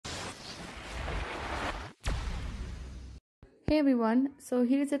Hey everyone, so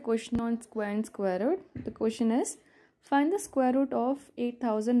here is a question on square and square root. The question is, find the square root of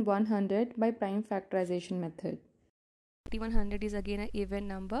 8100 by prime factorization method. 8100 is again an even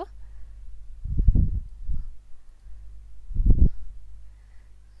number.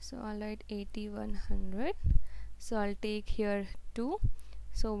 So I'll write 8100. So I'll take here 2.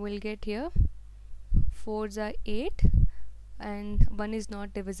 So we'll get here 4s are 8 and 1 is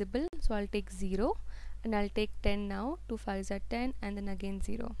not divisible. So I'll take 0 and I'll take 10 now. 2 5s are 10 and then again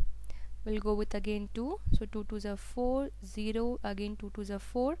 0. We'll go with again 2. So 2 2s are 4, 0, again 2 2s are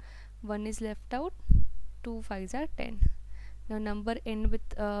 4, 1 is left out, 2 5s are 10. Now number end with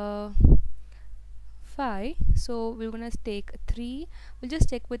 5, so we're gonna take 3. We'll just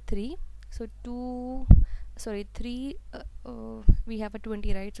take with 3. So 3, we have a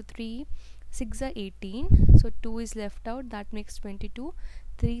 20, right? So 3 6 are 18, so 2 is left out, that makes 22.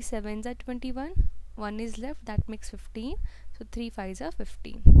 3 7s are 21, 1 is left, that makes 15. So 3 5s are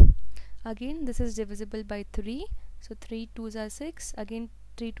 15. Again this is divisible by 3, so 3 2s are 6, again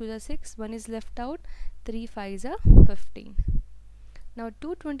 3 2s are 6, 1 is left out, 3 5s are 15. Now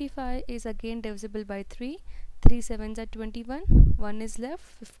 225 is again divisible by 3, 3 7s are 21, 1 is left,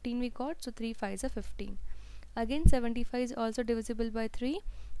 15 we got, so 3 5s are 15. Again 75 is also divisible by 3,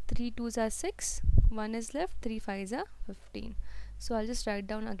 3 2s are 6, 1 is left, 3 5s are 15. So I'll just write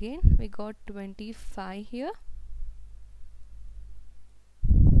down again, we got 25 here.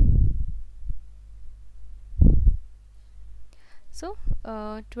 So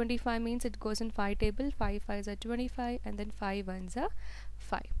 25 means it goes in 5 table, 5 5s are 25 and then 5 1s are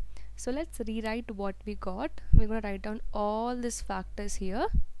 5. So let's rewrite what we got. We're going to write down all these factors here,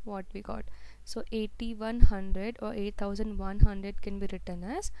 what we got. So 8100 or 8100 can be written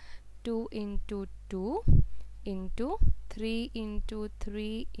as 2 into 2 into 3 into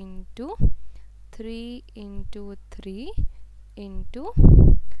 3 into 3 into 3 into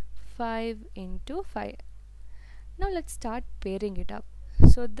 5 into 5. Now let's start pairing it up.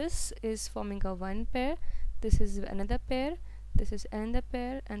 So this is forming a one pair, this is another pair, this is another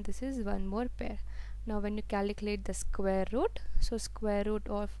pair, and this is one more pair. Now when you calculate the square root, so square root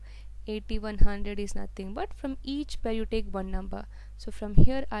of 8100 is nothing but from each pair you take one number. So from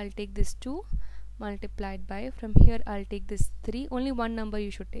here I'll take this 2 multiplied by, from here I'll take this 3, only one number you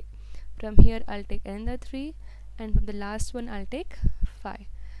should take. From here I'll take another 3, and from the last one I'll take 5.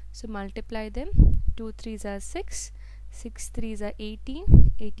 So multiply them, 2 3s are 6, 6 3s are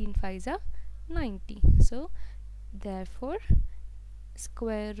 18, 18 5s are 90. So therefore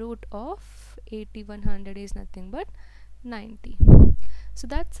square root of 8100 is nothing but 90. So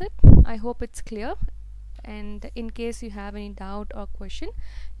that's it. I hope it's clear, and in case you have any doubt or question,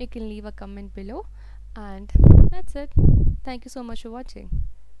 you can leave a comment below, and that's it. Thank you so much for watching.